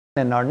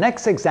And our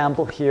next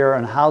example here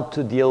on how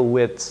to deal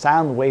with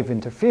sound wave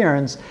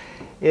interference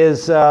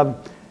is,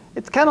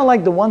 it's kind of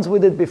like the ones we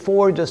did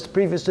before, just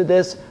previous to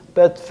this,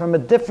 but from a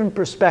different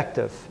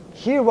perspective.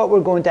 Here what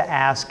we're going to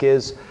ask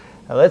is,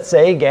 let's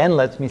say again,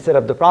 let me set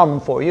up the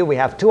problem for you. We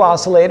have two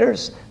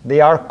oscillators.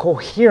 They are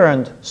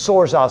coherent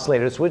source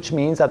oscillators, which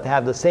means that they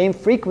have the same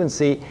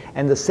frequency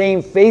and the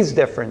same phase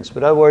difference.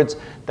 In other words,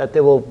 that they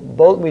will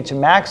both reach a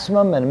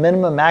maximum and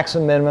minimum,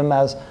 maximum, minimum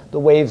as the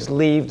waves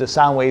leave, the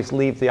sound waves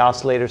leave the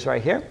oscillators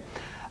right here.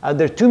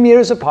 They're 2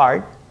 meters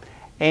apart,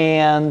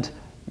 and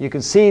you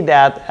can see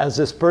that as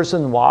this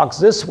person walks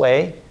this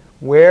way,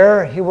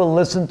 where he will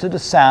listen to the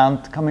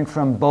sound coming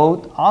from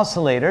both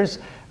oscillators.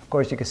 Of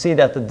course, you can see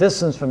that the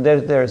distance from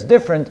there to there is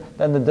different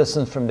than the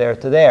distance from there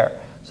to there.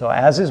 So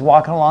as he's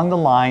walking along the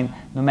line,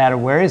 no matter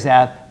where he's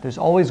at, there's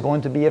always going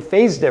to be a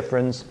phase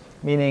difference,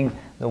 meaning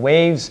the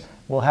waves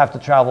will have to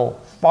travel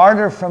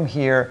farther from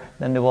here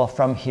than they will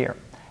from here.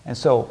 And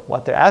so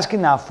what they're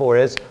asking now for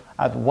is,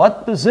 at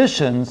what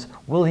positions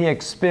will he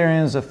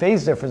experience a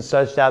phase difference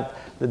such that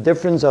the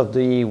difference of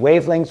the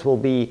wavelengths will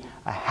be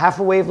a half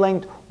a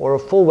wavelength or a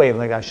full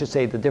wavelength? I should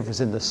say the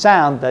difference in the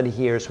sound that he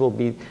hears will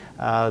be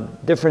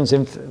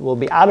will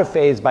be out of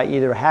phase by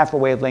either a half a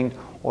wavelength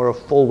or a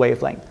full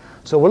wavelength.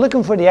 So we're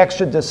looking for the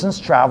extra distance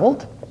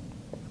traveled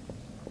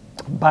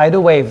by the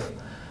wave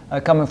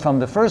coming from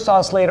the first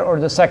oscillator or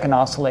the second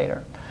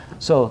oscillator.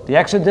 So the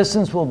extra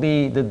distance will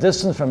be the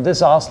distance from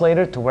this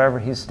oscillator to wherever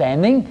he's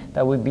standing.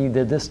 That would be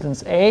the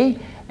distance A,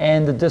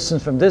 and the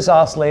distance from this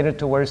oscillator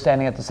to where he's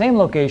standing at the same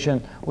location,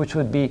 which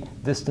would be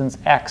distance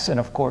x.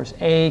 And of course,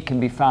 A can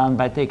be found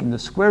by taking the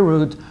square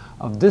root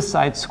of this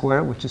side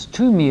squared, which is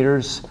 2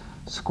 meters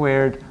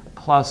squared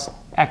plus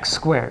x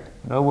squared.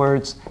 In other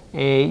words,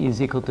 A is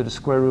equal to the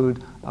square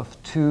root of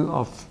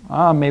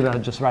maybe I'll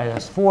just write it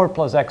as 4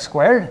 plus x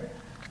squared.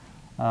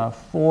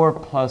 4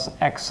 plus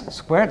x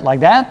squared, like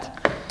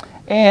that.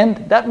 And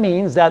that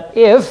means that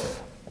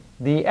if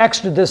the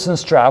extra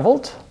distance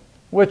traveled,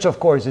 which of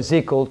course is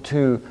equal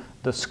to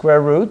the square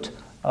root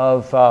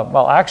of,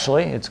 well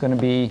actually it's going to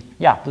be,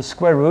 the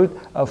square root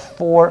of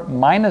 4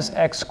 minus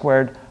x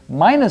squared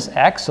minus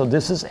x, so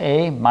this is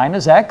A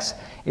minus x.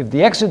 If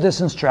the extra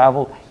distance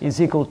traveled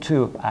is equal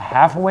to a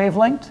half a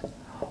wavelength,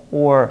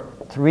 or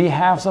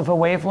 3/2 of a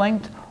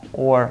wavelength,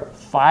 or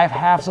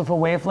 5/2 of a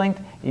wavelength,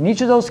 in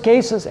each of those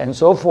cases, and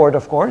so forth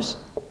of course,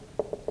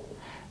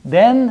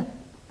 then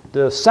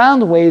the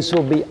sound waves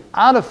will be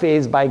out of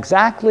phase by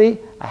exactly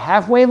a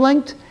half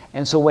wavelength.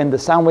 And so when the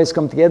sound waves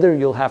come together,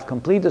 you'll have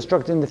complete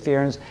destructive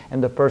interference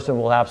and the person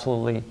will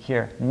absolutely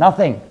hear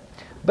nothing.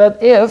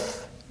 But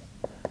if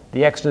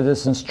the extra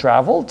distance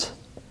traveled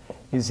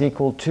is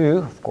equal to,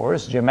 of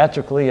course,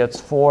 geometrically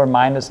it's 4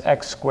 minus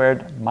x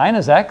squared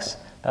minus x,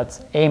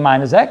 that's A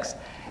minus x.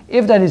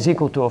 If that is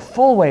equal to a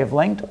full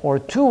wavelength, or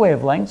 2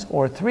 wavelengths,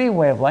 or 3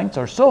 wavelengths,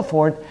 or so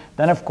forth,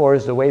 then of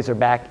course the waves are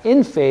back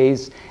in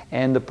phase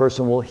and the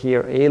person will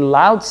hear a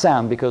loud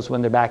sound, because when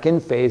they're back in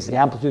phase, the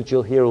amplitude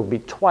you'll hear will be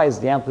twice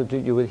the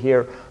amplitude you would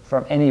hear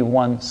from any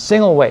one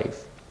single wave.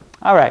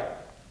 All right.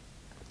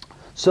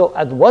 So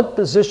at what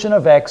position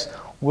of x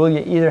will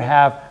you either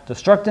have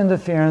destructive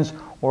interference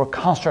or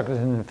constructive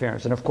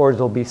interference? And of course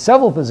there'll be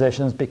several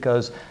positions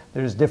because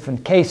there's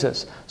different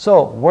cases.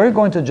 So we're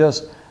going to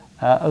just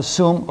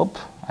assume,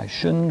 I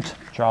shouldn't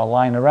draw a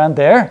line around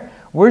there.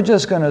 We're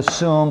just going to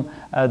assume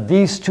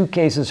these two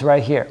cases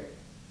right here.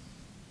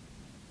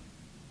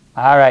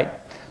 All right.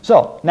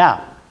 So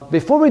now,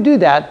 before we do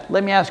that,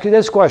 let me ask you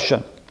this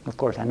question. Of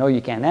course, I know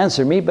you can't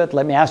answer me, but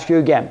let me ask you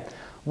again.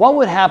 What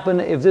would happen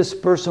if this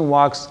person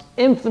walks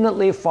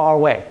infinitely far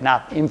away?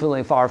 Not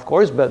infinitely far, of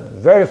course, but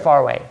very far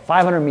away,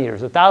 500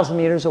 meters, 1,000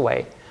 meters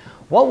away.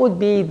 What would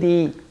be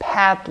the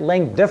path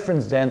length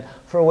difference then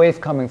for a wave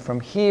coming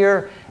from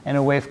here and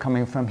a wave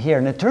coming from here?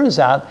 And it turns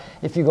out,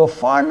 if you go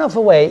far enough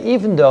away,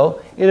 even though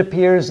it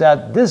appears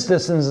that this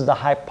distance is the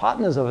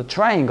hypotenuse of a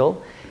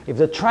triangle, if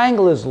the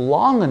triangle is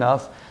long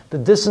enough, the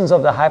distance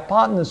of the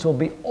hypotenuse will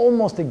be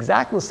almost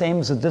exactly the same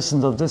as the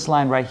distance of this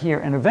line right here.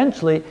 And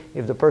eventually,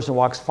 if the person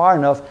walks far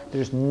enough,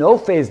 there's no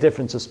phase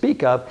difference to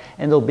speak of,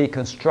 and there'll be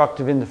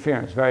constructive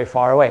interference very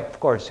far away. Of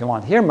course, you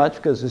won't hear much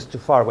because it's too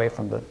far away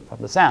from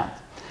the sound.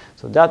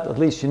 So that, at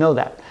least you know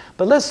that.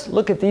 But let's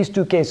look at these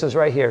two cases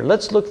right here.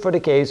 Let's look for the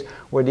case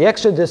where the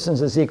extra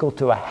distance is equal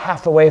to a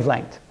half a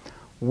wavelength.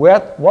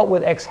 What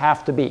would x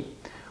have to be?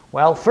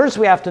 Well, first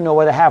we have to know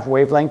what a half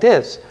wavelength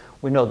is.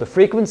 We know the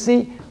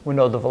frequency, we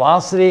know the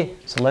velocity.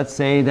 So let's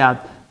say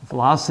that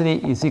velocity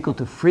is equal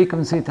to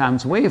frequency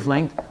times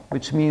wavelength,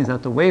 which means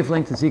that the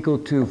wavelength is equal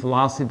to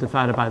velocity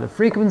divided by the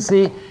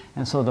frequency.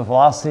 And so the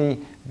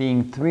velocity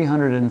being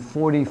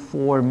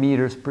 344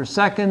 meters per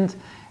second,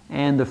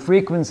 and the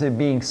frequency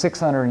being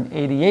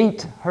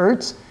 688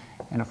 hertz.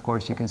 And of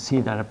course you can see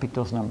that I picked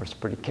those numbers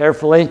pretty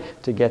carefully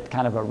to get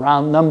kind of a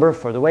round number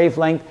for the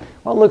wavelength.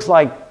 Well, it looks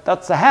like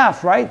that's a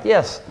half, right?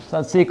 Yes,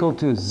 so that's equal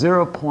to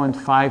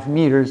 0.5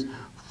 meters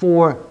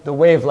for the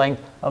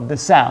wavelength of the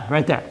sound,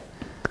 right there.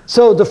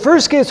 So the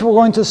first case we're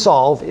going to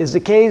solve is the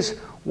case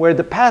where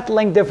the path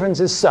length difference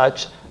is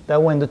such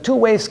that when the two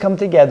waves come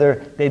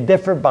together, they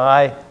differ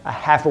by a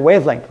half a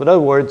wavelength. In other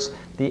words,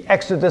 the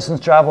extra distance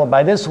traveled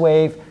by this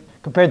wave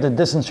compared to the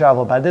distance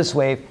traveled by this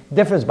wave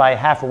differs by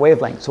half a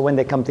wavelength. So when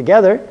they come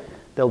together,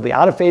 they'll be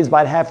out of phase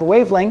by half a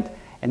wavelength,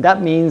 and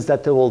that means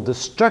that they will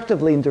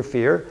destructively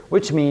interfere,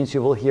 which means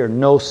you will hear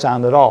no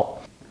sound at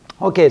all.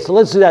 Okay, so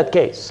let's do that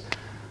case.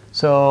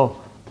 So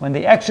when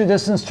the extra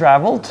distance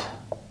traveled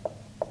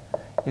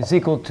is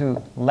equal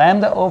to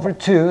lambda over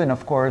 2, and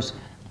of course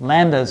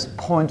lambda is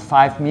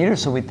 0.5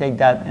 meters, so we take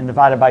that and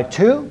divide it by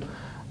 2,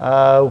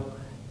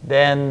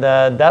 then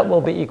that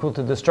will be equal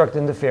to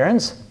destructive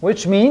interference,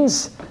 which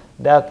means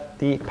that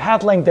the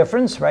path length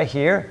difference right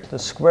here, the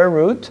square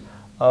root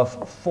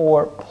of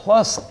 4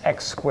 plus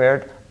x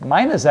squared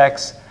minus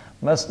x,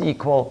 must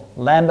equal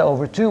lambda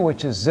over 2,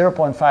 which is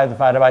 0.5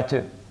 divided by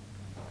 2.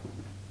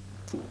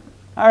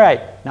 All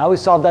right, now we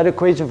solve that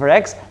equation for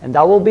x, and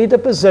that will be the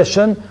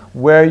position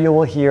where you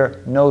will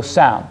hear no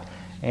sound.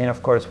 And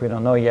of course, we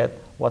don't know yet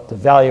what the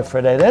value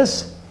for that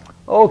is.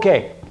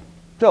 Okay,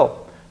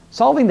 so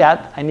solving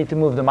that, I need to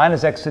move the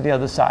minus x to the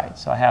other side.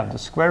 So I have the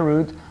square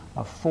root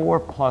of 4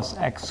 plus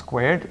x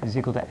squared is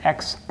equal to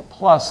x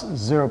plus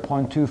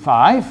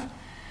 0.25.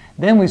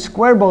 Then we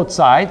square both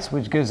sides,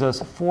 which gives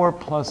us 4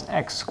 plus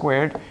x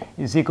squared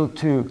is equal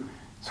to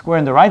square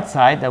on the right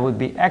side. That would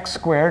be x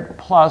squared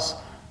plus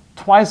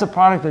twice the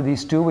product of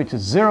these two, which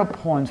is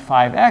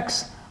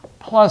 0.5x,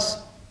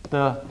 plus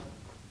the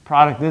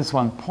product, this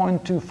one,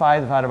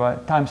 0.25 divided by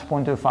times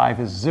 0.25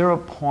 is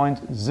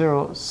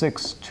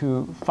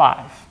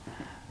 0.0625.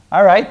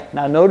 All right,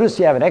 now notice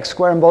you have an x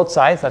squared on both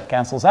sides. That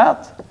cancels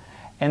out.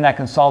 And I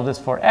can solve this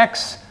for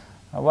x.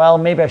 Well,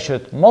 maybe I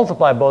should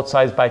multiply both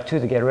sides by 2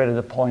 to get rid of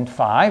the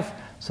 0.5.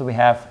 So we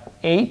have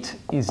 8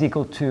 is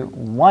equal to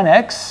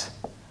 1x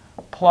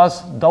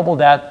plus double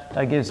that.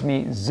 That gives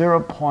me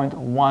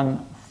 0.15.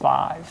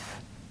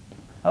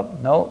 Oh,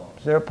 no,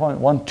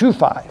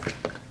 0.125.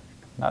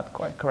 Not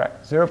quite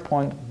correct.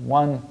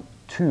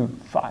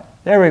 0.125.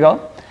 There we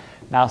go.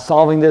 Now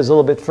solving this a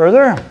little bit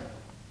further,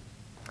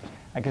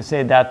 I can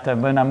say that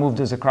when I move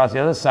this across the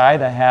other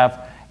side, I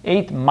have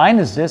 8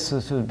 minus this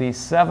would be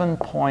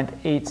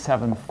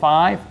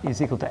 7.875 is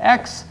equal to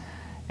x,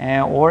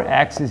 or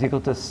x is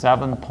equal to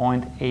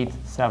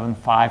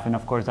 7.875, and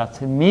of course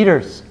that's in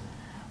meters.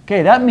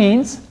 Okay, that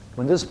means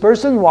when this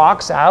person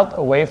walks out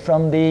away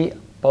from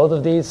both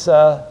of these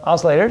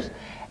oscillators,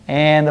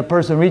 and the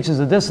person reaches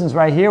a distance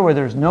right here where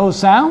there's no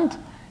sound,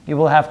 you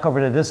will have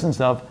covered a distance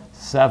of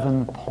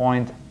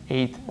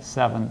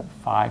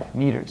 7.875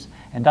 meters.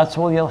 And that's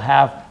where you'll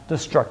have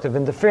destructive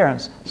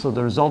interference. So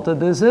the result of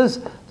this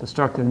is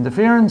destructive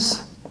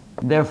interference.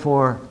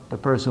 Therefore, the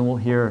person will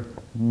hear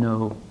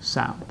no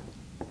sound.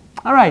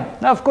 All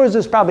right, now of course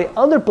there's probably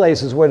other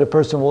places where the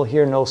person will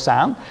hear no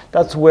sound.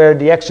 That's where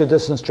the extra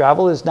distance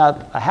travel is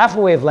not a half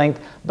a wavelength,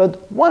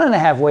 but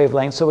 1.5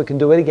 wavelengths, so we can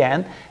do it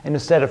again. And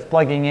instead of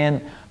plugging in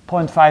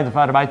 0.5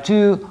 divided by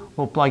 2,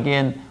 we'll plug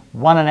in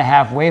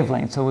 1.5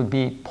 wavelengths, so it would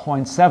be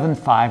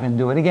 0.75 and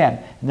do it again.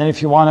 And then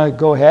if you want to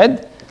go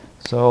ahead,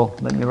 so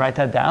let me write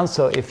that down.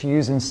 So if you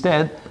use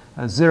instead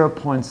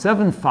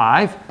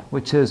 0.75,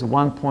 which is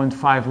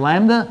 1.5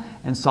 lambda,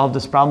 and solve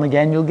this problem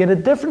again, you'll get a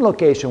different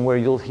location where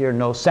you'll hear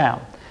no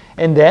sound.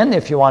 And then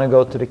if you want to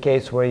go to the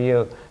case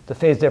where the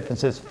phase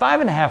difference is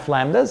 5.5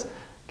 lambdas,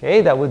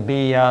 okay, that would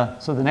be,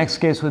 so the next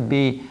case would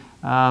be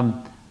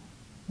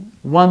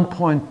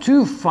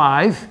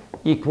 1.25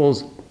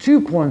 equals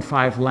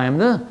 2.5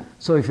 lambda.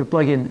 So if you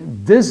plug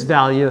in this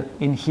value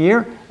in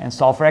here and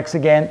solve for x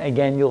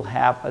again, you'll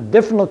have a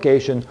different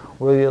location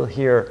where you'll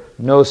hear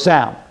no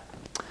sound.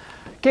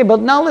 Okay,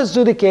 but now let's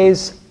do the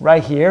case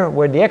right here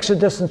where the extra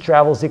distance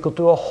travel is equal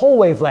to a whole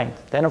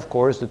wavelength. Then, of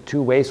course, the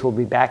two waves will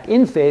be back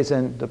in phase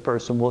and the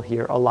person will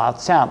hear a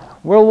loud sound.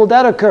 Where will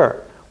that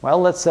occur?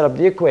 Well, let's set up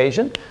the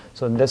equation.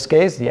 So in this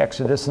case, the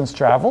extra distance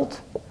traveled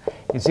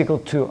is equal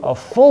to a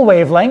full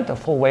wavelength. A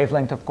full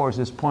wavelength, of course,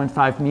 is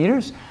 0.5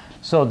 meters.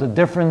 So the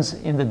difference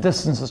in the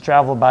distances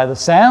traveled by the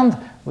sound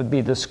would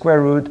be the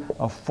square root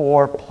of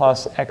 4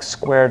 plus x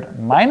squared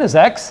minus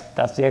x,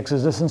 that's the extra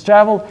distance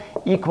traveled,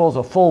 equals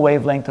a full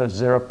wavelength of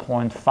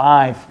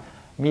 0.5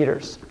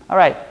 meters. All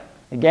right,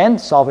 again,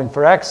 solving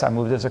for x, I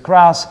move this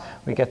across.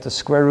 We get the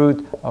square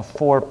root of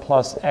 4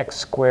 plus x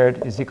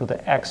squared is equal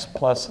to x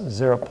plus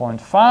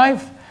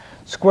 0.5.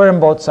 Square on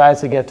both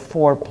sides, I get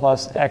 4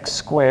 plus x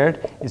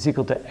squared is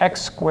equal to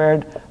x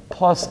squared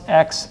plus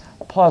x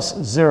plus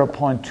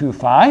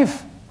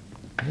 0.25,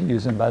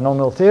 using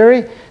binomial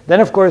theory. Then,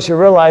 of course, you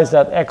realize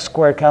that x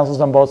squared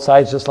cancels on both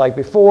sides just like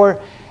before,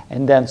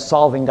 and then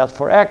solving that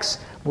for x,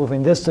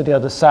 moving this to the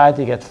other side,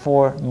 you get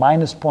 4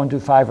 minus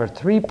 0.25, or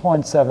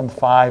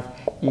 3.75,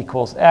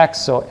 equals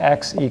x, so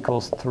x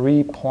equals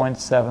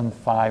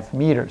 3.75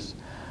 meters.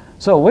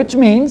 So, which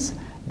means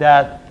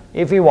that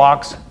if he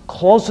walks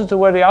closer to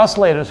where the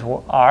oscillators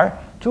are,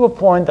 to a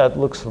point that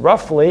looks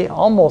roughly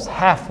almost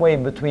halfway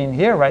between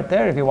here, right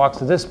there, if he walks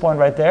to this point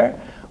right there,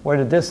 where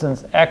the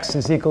distance x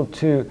is equal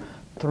to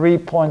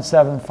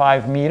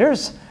 3.75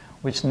 meters,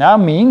 which now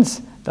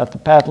means that the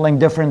path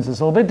length difference is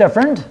a little bit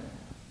different.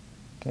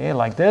 Okay,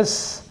 like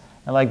this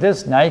and like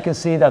this. Now you can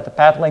see that the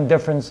path length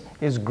difference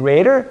is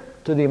greater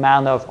to the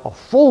amount of a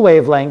full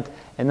wavelength.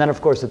 And then,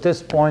 of course, at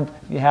this point,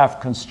 you have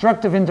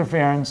constructive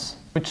interference,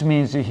 which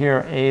means you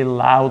hear a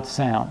loud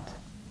sound.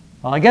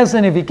 Well, I guess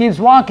then if he keeps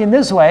walking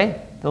this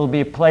way, there'll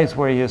be a place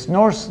where he has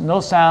no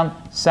sound,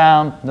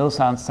 sound, no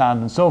sound,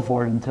 sound, and so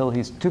forth until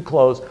he's too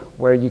close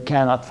where you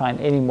cannot find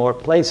any more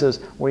places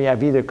where you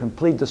have either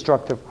complete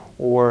destructive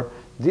or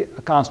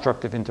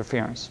constructive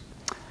interference.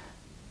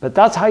 But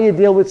that's how you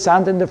deal with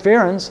sound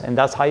interference, and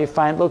that's how you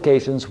find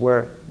locations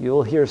where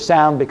you'll hear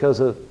sound because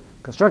of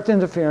constructive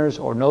interference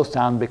or no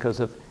sound because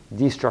of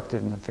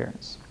destructive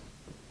interference.